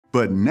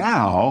But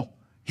now,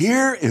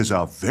 here is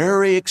a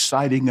very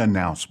exciting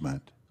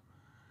announcement.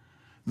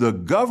 The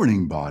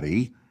governing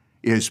body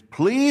is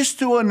pleased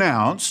to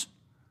announce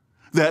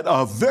that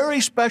a very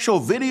special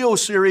video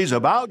series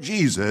about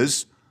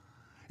Jesus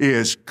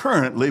is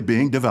currently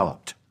being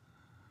developed.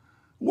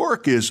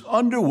 Work is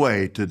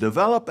underway to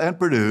develop and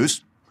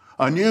produce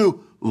a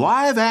new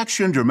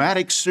live-action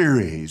dramatic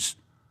series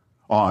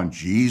on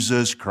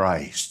Jesus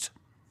Christ.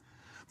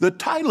 The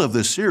title of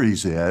the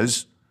series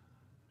is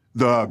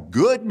The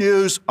Good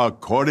News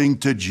According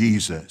to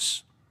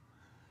Jesus.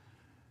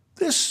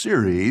 This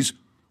series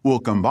will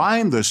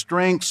combine the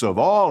strengths of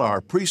all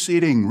our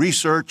preceding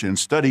research and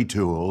study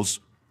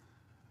tools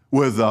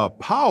with the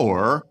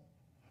power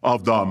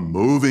of the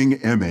moving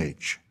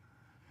image,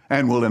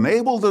 and will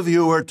enable the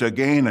viewer to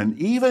gain an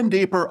even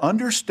deeper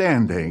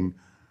understanding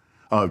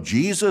of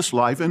Jesus'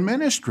 life and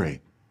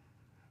ministry,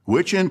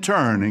 which in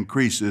turn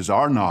increases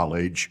our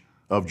knowledge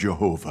of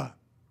Jehovah.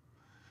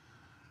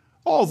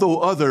 Although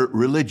other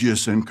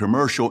religious and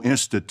commercial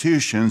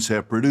institutions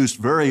have produced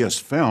various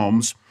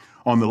films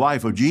on the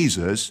life of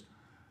Jesus,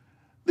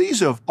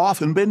 these have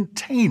often been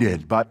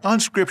tainted by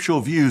unscriptural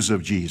views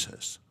of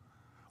Jesus,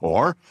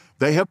 or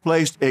they have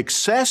placed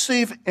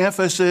excessive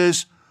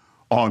emphasis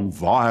on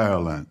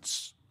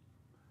violence.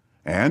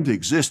 And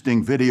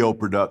existing video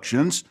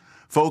productions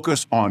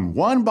focus on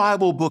one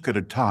Bible book at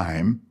a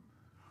time,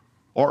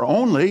 or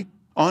only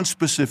on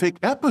specific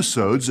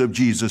episodes of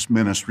Jesus'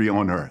 ministry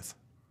on earth.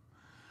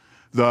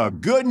 The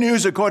Good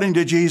News According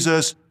to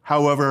Jesus,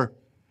 however,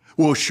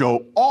 will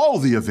show all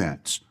the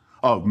events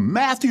of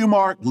Matthew,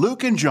 Mark,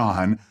 Luke, and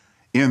John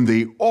in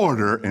the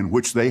order in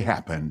which they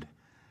happened,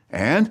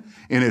 and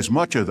in as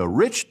much of the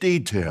rich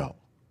detail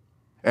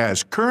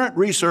as current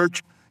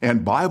research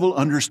and Bible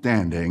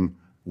understanding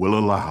will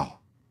allow.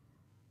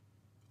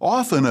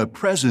 Often a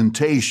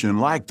presentation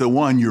like the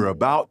one you're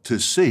about to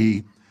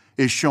see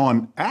is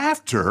shown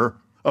after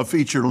a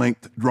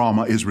feature-length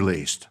drama is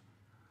released.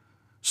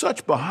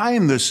 Such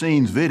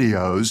behind-the-scenes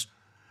videos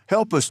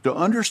help us to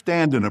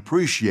understand and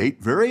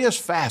appreciate various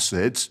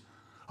facets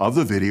of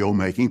the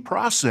video-making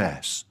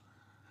process.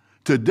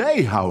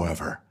 Today,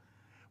 however,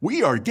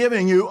 we are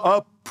giving you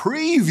a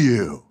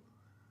preview,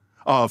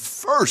 a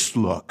first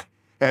look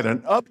at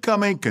an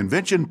upcoming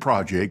convention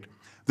project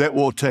that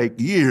will take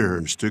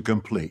years to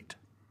complete.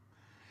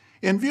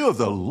 In view of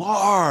the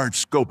large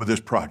scope of this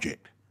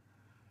project,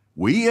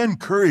 we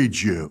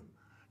encourage you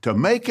to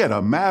make it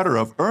a matter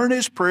of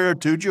earnest prayer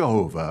to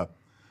Jehovah,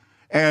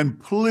 and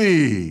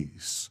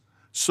please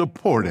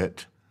support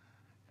it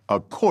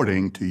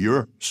according to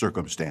your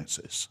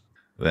circumstances.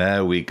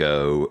 There we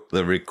go.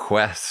 The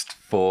request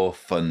for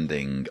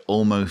funding.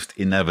 Almost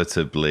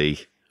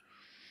inevitably,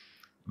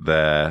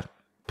 they're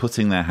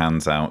putting their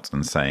hands out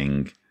and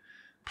saying,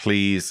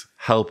 please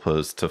help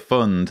us to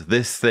fund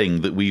this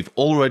thing that we've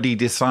already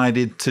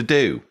decided to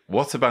do.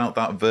 What about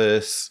that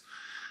verse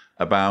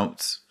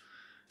about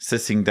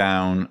sitting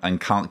down and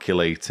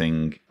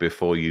calculating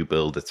before you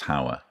build a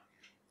tower?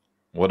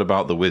 What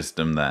about the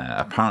wisdom there?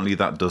 Apparently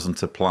that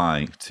doesn't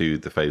apply to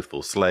the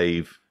faithful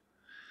slave.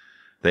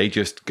 They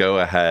just go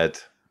ahead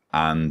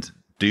and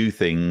do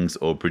things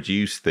or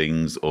produce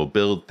things or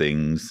build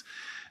things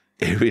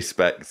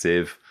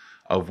irrespective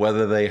of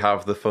whether they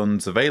have the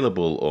funds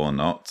available or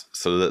not,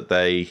 so that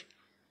they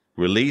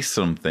release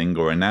something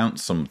or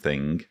announce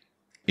something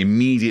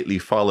immediately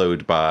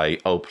followed by,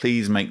 oh,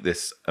 please make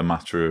this a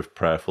matter of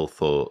prayerful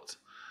thought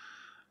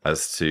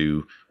as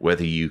to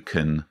whether you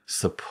can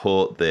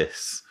support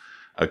this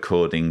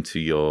according to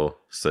your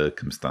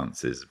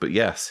circumstances. But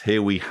yes,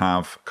 here we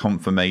have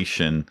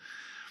confirmation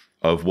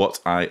of what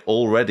I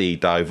already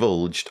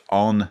divulged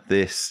on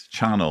this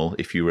channel,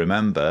 if you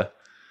remember,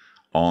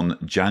 on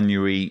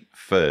January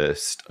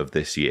 1st of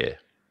this year.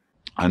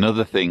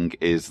 Another thing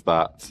is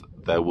that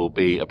there will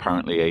be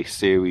apparently a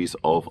series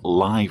of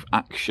live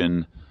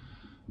action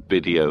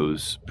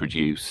videos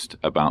produced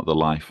about the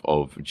life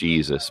of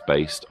Jesus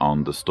based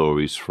on the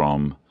stories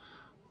from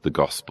the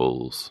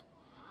Gospels.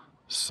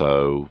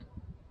 So,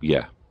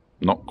 yeah,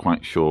 not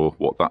quite sure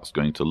what that's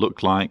going to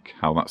look like,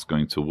 how that's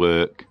going to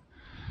work.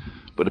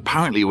 But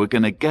apparently we're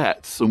going to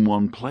get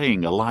someone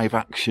playing a live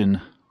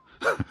action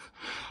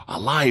a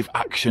live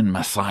action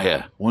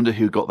Messiah. Wonder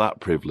who got that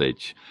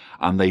privilege.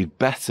 And they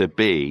better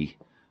be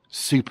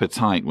super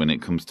tight when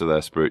it comes to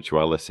their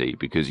spirituality,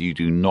 because you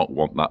do not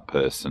want that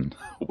person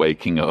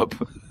waking up.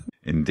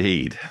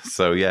 Indeed.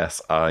 So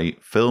yes, I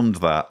filmed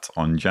that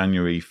on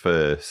January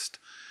 1st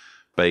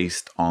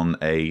based on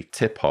a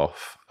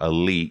tip-off, a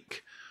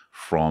leak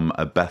from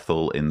a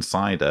Bethel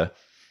insider.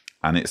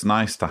 And it's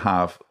nice to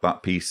have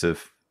that piece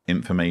of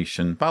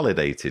information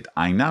validated.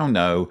 I now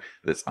know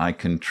that I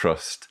can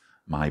trust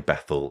my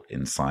Bethel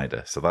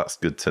insider. So that's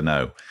good to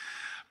know.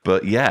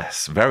 But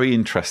yes, very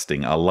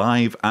interesting. A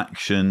live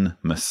action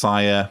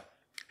Messiah.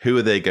 Who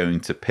are they going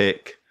to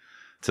pick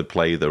to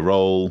play the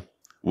role?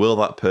 Will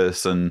that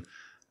person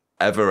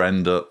ever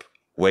end up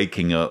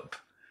waking up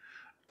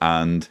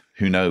and,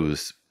 who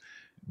knows,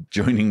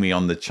 joining me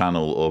on the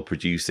channel or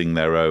producing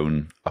their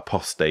own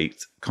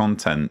apostate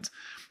content?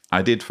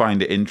 I did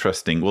find it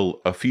interesting.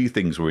 Well, a few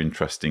things were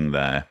interesting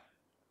there.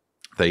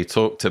 They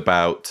talked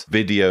about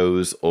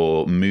videos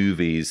or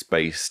movies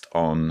based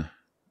on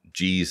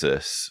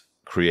Jesus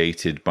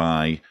created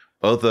by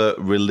other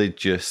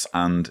religious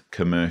and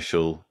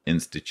commercial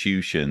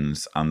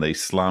institutions, and they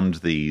slammed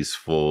these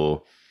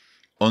for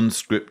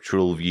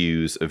unscriptural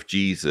views of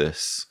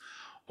Jesus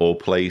or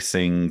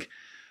placing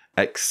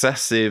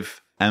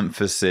excessive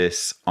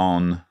emphasis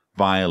on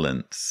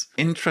violence.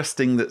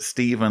 Interesting that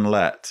Stephen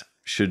Lett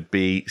should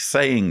be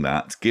saying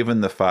that,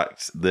 given the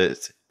fact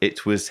that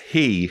it was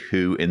he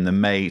who, in the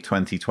May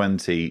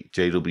 2020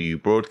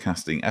 JW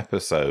Broadcasting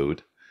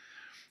episode,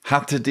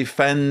 had to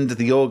defend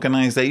the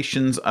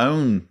organization's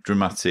own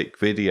dramatic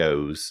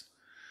videos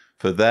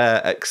for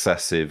their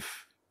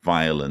excessive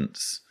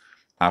violence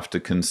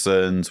after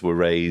concerns were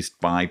raised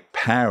by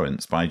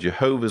parents, by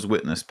Jehovah's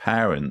Witness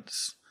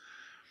parents,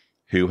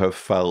 who have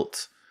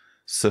felt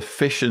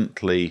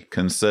sufficiently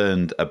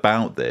concerned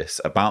about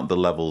this, about the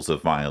levels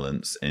of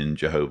violence in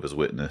Jehovah's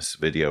Witness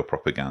video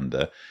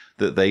propaganda,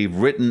 that they've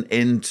written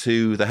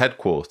into the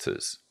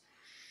headquarters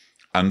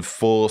and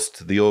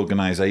forced the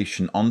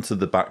organization onto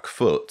the back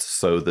foot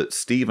so that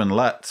Stephen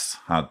Lett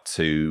had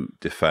to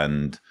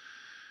defend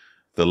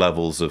the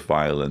levels of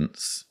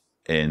violence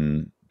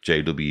in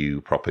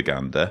JW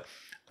propaganda.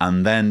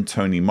 And then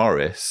Tony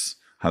Morris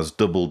has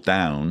doubled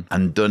down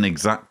and done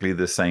exactly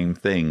the same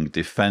thing,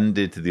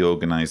 defended the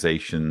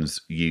organization's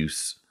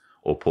use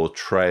or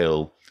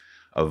portrayal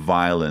of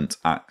violent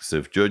acts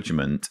of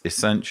judgment,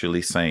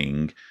 essentially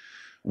saying,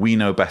 we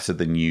know better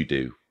than you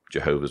do,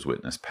 Jehovah's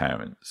Witness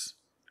parents.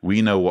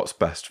 We know what's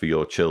best for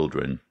your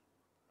children.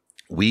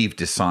 We've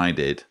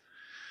decided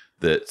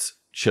that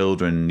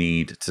children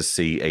need to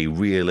see a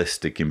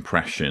realistic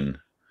impression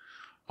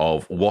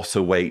of what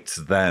awaits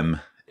them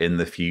in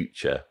the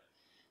future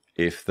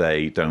if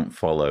they don't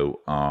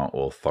follow our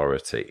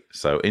authority.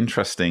 So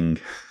interesting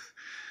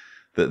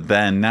that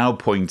they're now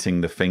pointing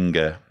the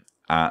finger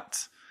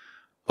at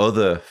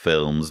other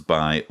films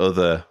by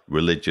other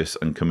religious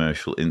and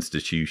commercial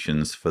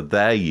institutions for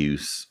their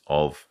use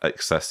of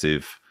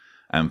excessive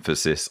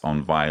emphasis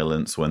on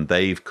violence when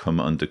they've come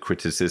under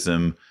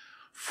criticism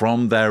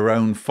from their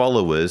own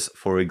followers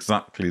for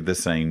exactly the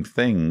same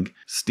thing.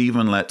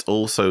 Stephen Lett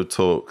also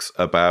talks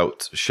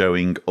about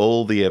showing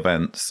all the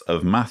events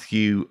of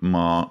Matthew,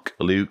 Mark,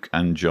 Luke,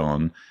 and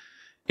John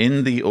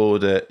in the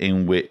order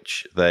in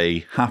which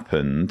they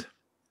happened.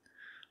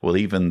 Well,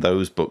 even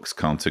those books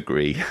can't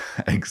agree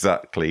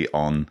exactly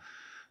on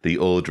the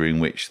order in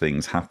which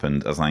things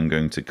happened, as I'm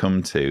going to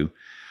come to,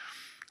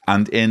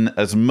 and in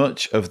as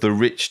much of the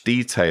rich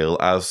detail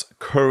as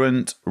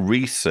current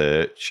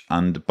research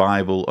and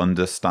Bible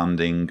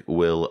understanding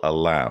will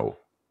allow.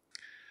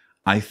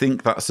 I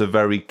think that's a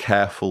very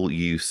careful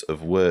use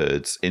of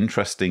words.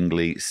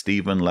 Interestingly,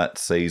 Stephen Lett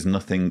says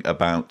nothing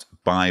about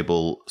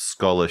Bible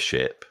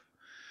scholarship.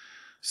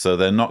 So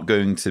they're not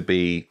going to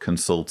be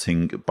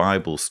consulting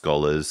Bible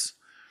scholars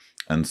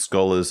and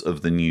scholars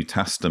of the New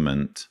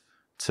Testament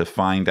to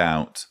find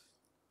out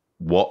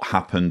what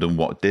happened and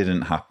what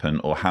didn't happen,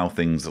 or how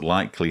things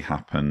likely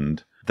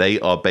happened. They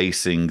are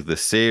basing the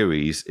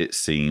series, it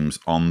seems,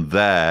 on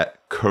their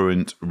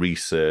current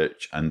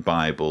research and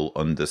Bible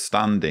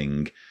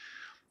understanding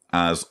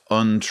as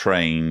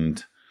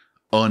untrained,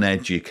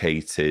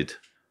 uneducated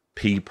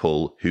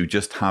people who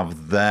just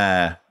have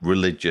their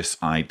religious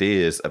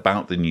ideas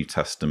about the New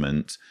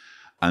Testament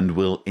and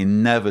will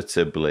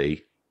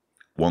inevitably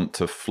want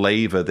to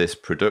flavor this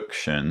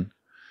production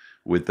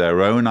with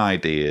their own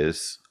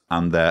ideas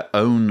and their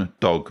own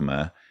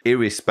dogma,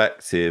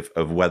 irrespective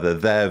of whether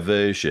their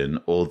version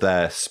or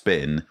their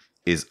spin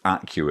is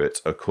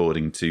accurate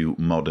according to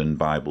modern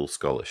Bible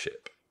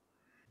scholarship.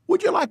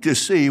 Would you like to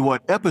see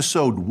what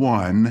episode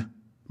 1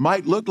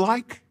 might look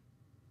like?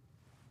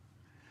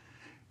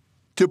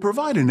 To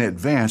provide an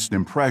advanced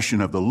impression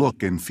of the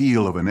look and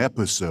feel of an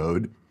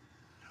episode,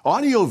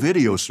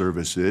 audio-video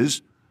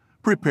services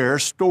prepare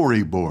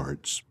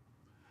storyboards.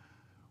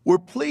 We're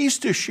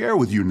pleased to share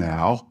with you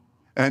now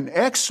an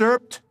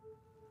excerpt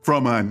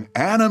from an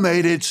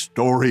animated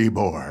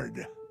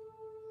storyboard.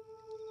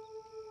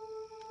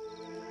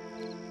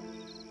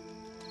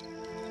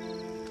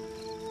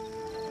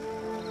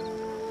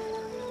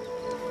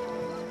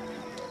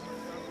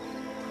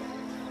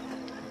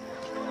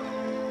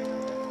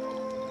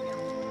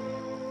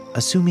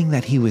 Assuming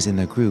that he was in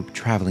the group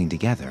traveling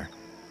together,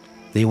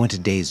 they went a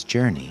day's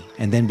journey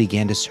and then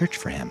began to search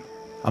for him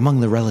among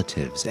the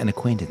relatives and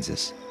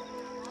acquaintances.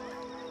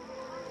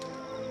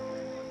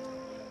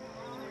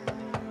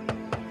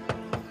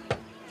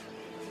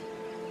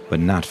 But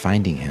not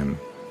finding him,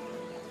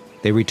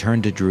 they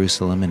returned to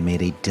Jerusalem and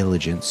made a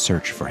diligent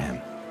search for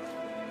him.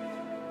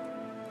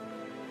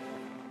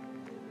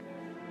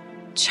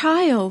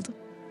 Child,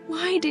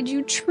 why did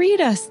you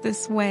treat us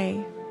this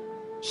way?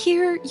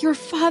 Here, your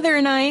father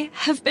and I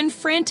have been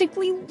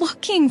frantically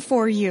looking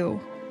for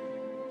you.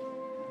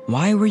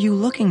 Why were you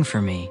looking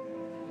for me?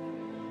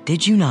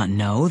 Did you not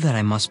know that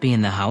I must be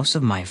in the house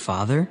of my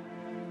father?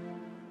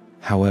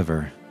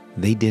 However,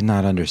 they did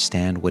not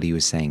understand what he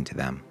was saying to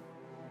them.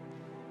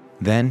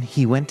 Then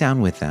he went down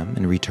with them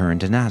and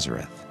returned to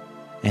Nazareth,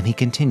 and he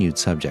continued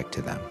subject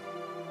to them.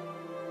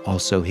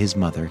 Also his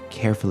mother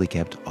carefully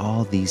kept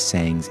all these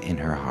sayings in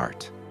her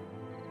heart.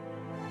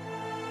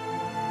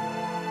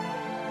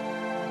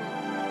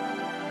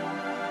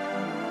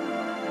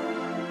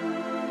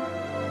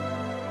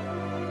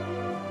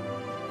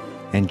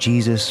 And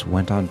Jesus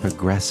went on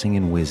progressing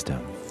in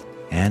wisdom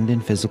and in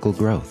physical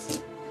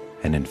growth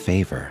and in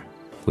favor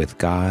with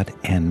God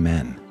and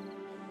men.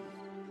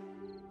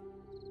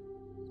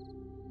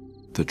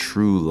 The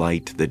true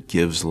light that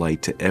gives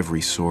light to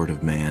every sort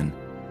of man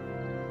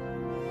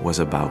was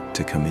about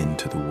to come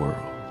into the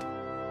world.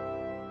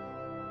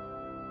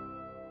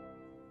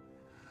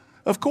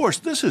 Of course,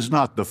 this is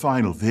not the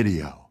final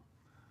video.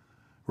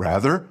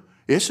 Rather,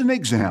 it's an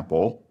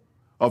example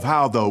of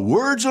how the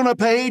words on a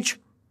page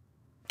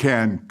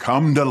can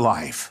come to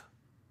life.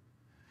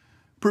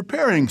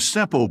 Preparing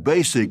simple,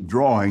 basic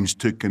drawings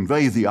to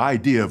convey the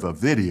idea of a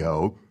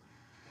video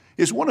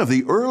is one of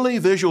the early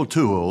visual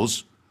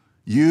tools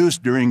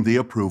used during the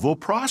approval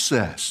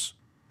process.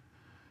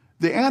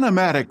 The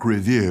animatic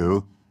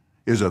review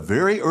is a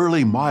very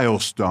early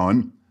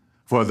milestone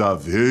for the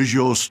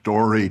visual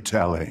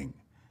storytelling.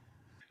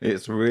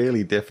 It's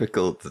really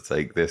difficult to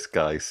take this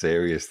guy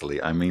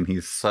seriously. I mean,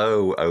 he's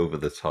so over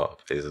the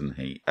top, isn't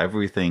he?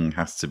 Everything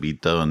has to be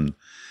done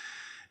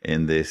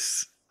in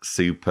this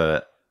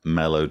super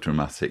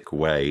melodramatic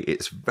way.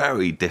 It's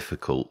very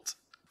difficult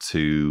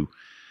to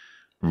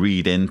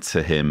read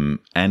into him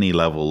any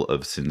level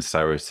of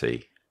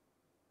sincerity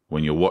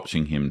when you're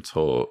watching him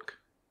talk.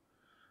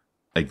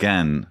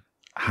 Again,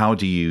 how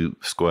do you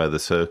square the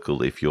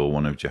circle if you're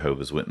one of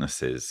Jehovah's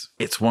Witnesses?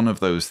 It's one of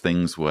those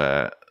things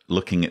where,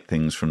 looking at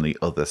things from the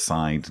other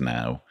side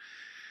now,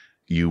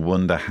 you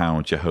wonder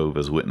how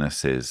Jehovah's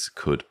Witnesses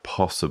could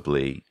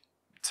possibly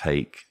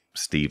take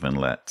Stephen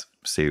Lett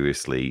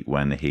seriously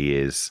when he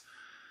is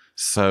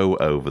so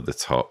over the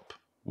top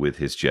with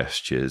his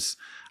gestures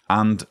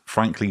and,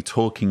 frankly,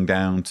 talking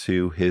down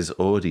to his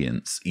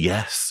audience.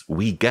 Yes,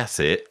 we get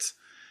it.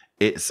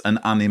 It's an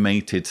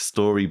animated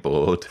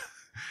storyboard.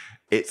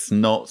 It's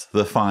not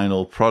the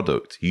final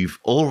product. You've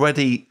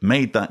already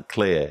made that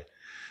clear.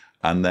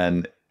 And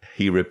then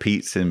he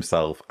repeats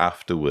himself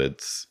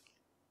afterwards,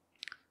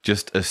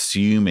 just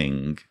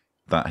assuming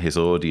that his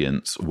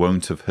audience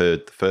won't have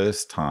heard the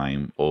first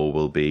time or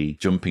will be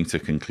jumping to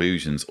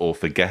conclusions or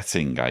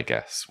forgetting, I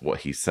guess,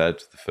 what he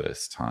said the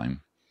first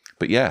time.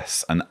 But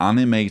yes, an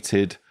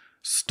animated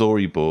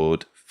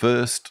storyboard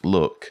first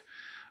look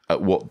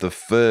at what the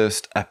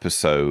first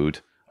episode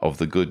of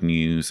the Good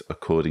News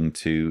according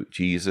to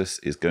Jesus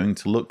is going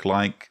to look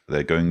like.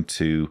 They're going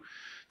to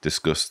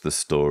discuss the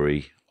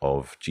story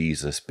of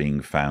Jesus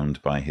being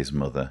found by his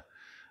mother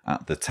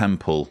at the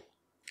temple,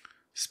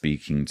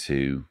 speaking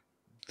to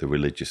the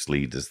religious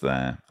leaders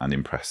there and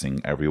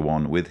impressing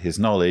everyone with his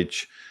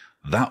knowledge.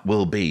 That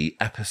will be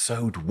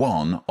episode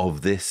 1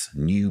 of this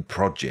new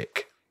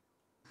project.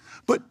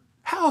 But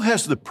how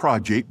has the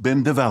project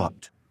been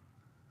developed?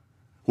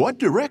 What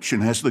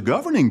direction has the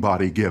governing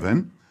body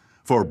given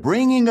for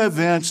bringing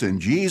events in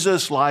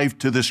Jesus' life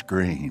to the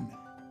screen?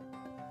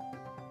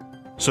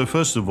 So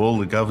first of all,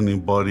 the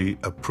governing body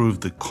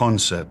approved the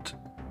concept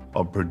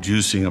of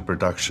producing a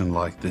production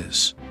like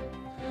this.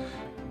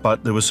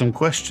 But there were some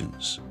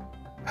questions.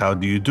 How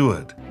do you do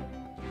it?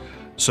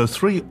 So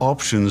 3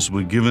 options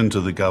were given to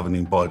the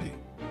governing body.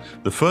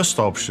 The first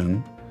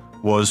option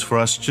was for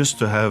us just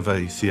to have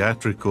a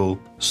theatrical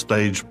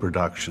stage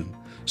production,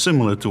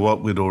 similar to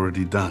what we'd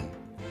already done.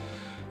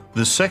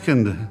 The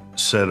second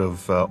set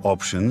of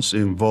options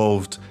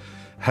involved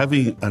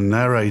having a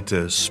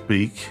narrator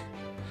speak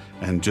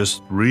and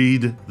just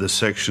read the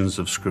sections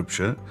of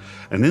scripture,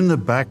 and in the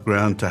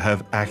background to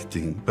have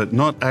acting, but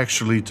not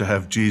actually to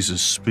have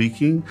Jesus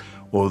speaking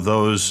or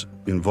those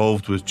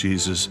involved with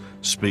Jesus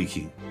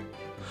speaking.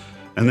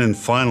 And then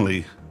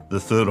finally, the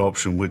third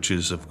option, which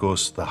is of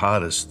course the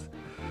hardest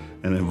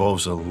and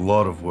involves a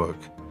lot of work,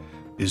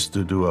 is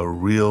to do a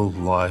real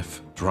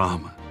life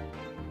drama.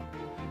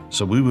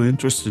 So we were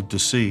interested to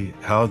see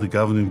how the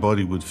governing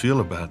body would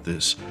feel about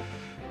this.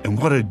 And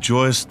what a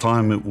joyous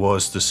time it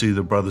was to see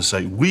the brothers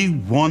say, we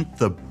want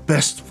the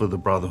best for the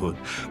brotherhood.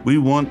 We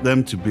want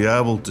them to be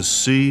able to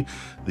see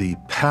the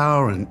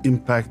power and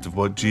impact of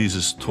what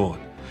Jesus taught.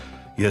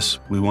 Yes,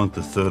 we want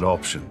the third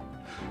option.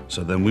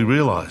 So then we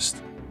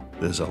realized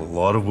there's a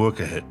lot of work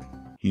ahead.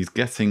 He's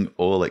getting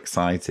all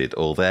excited,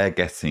 or they're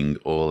getting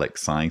all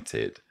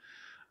excited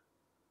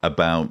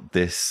about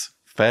this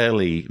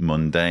fairly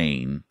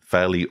mundane,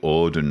 fairly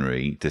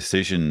ordinary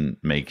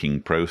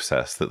decision-making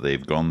process that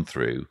they've gone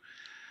through.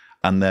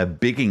 And they're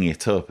bigging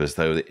it up as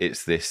though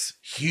it's this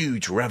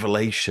huge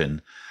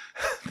revelation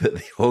that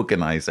the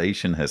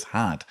organization has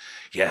had.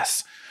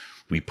 Yes,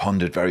 we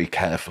pondered very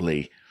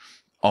carefully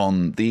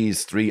on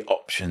these 3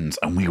 options,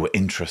 and we were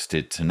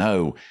interested to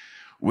know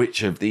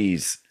which of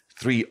these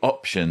 3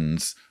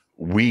 options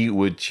we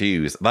would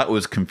choose. That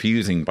was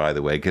confusing, by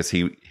the way, because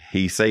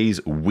he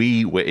says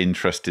we were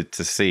interested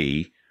to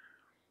see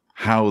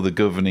how the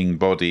governing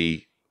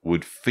body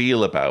would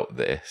feel about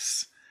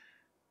this.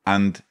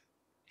 And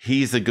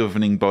he's a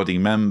governing body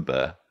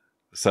member.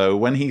 So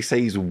when he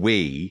says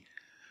we,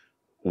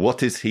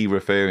 what is he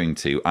referring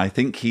to? I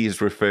think he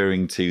is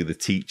referring to the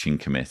teaching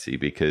committee,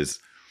 because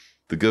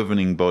the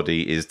governing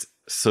body is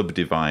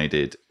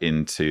subdivided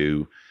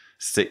into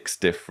 6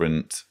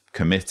 different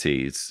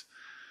committees.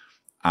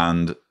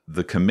 And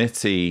the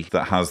committee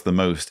that has the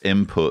most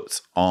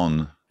input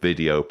on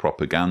video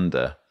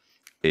propaganda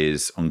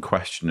is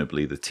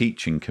unquestionably the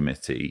teaching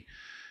committee,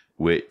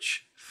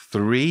 which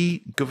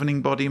 3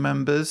 governing body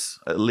members,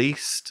 at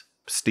least,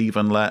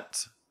 Stephen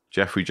Lett,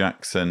 Jeffrey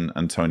Jackson,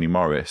 and Tony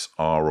Morris,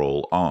 are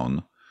all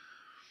on.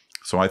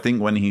 So I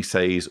think when he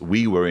says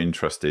we were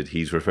interested,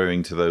 he's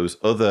referring to those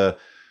other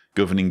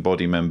governing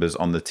body members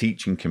on the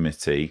teaching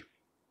committee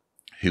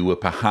who were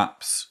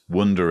perhaps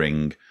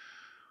wondering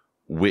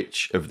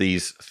which of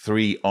these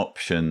 3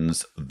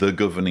 options the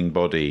governing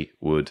body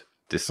would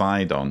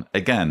decide on.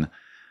 Again,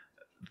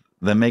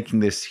 they're making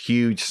this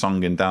huge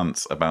song and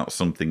dance about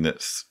something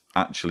that's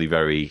actually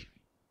very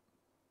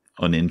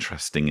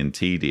uninteresting and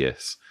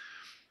tedious.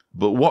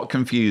 But what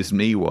confused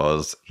me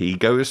was he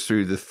goes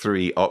through the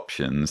 3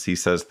 options. He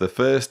says the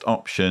first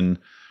option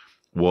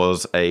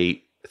was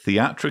a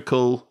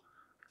theatrical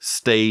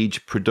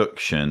stage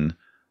production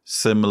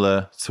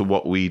similar to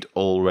what we'd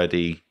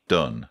already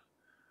done.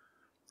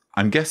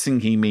 I'm guessing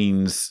he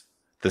means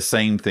the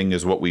same thing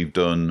as what we've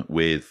done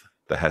with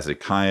the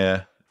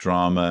Hezekiah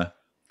drama,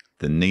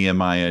 the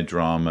Nehemiah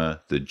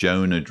drama, the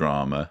Jonah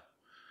drama.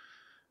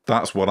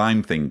 That's what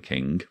I'm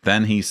thinking.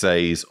 Then he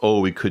says,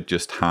 we could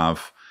just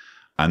have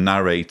a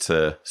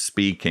narrator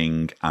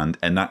speaking and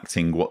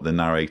enacting what the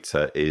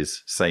narrator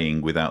is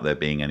saying without there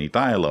being any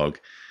dialogue.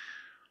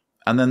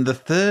 And then the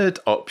third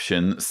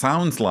option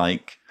sounds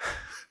like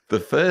the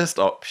first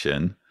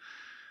option.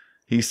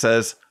 He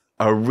says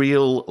a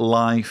real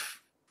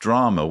life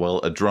drama. Well,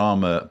 a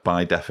drama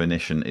by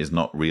definition is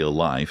not real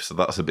life, so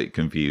that's a bit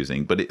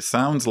confusing. But it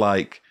sounds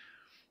like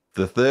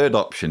the third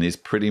option is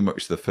pretty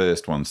much the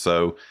first one.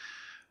 So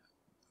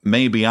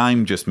maybe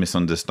I'm just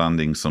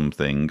misunderstanding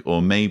something,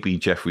 or maybe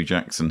Jeffrey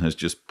Jackson has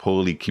just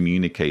poorly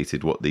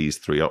communicated what these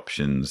 3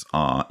 options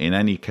are. In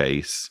any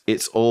case,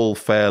 it's all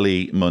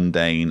fairly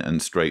mundane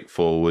and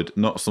straightforward,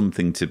 not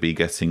something to be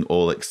getting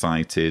all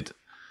excited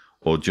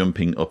or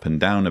jumping up and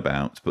down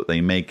about, but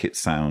they make it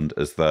sound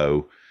as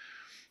though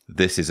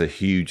this is a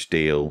huge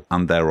deal,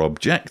 and their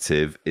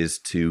objective is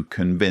to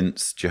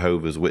convince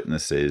Jehovah's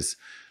Witnesses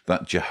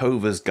that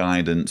Jehovah's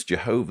guidance,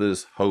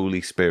 Jehovah's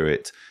Holy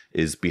Spirit,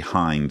 is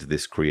behind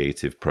this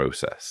creative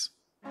process.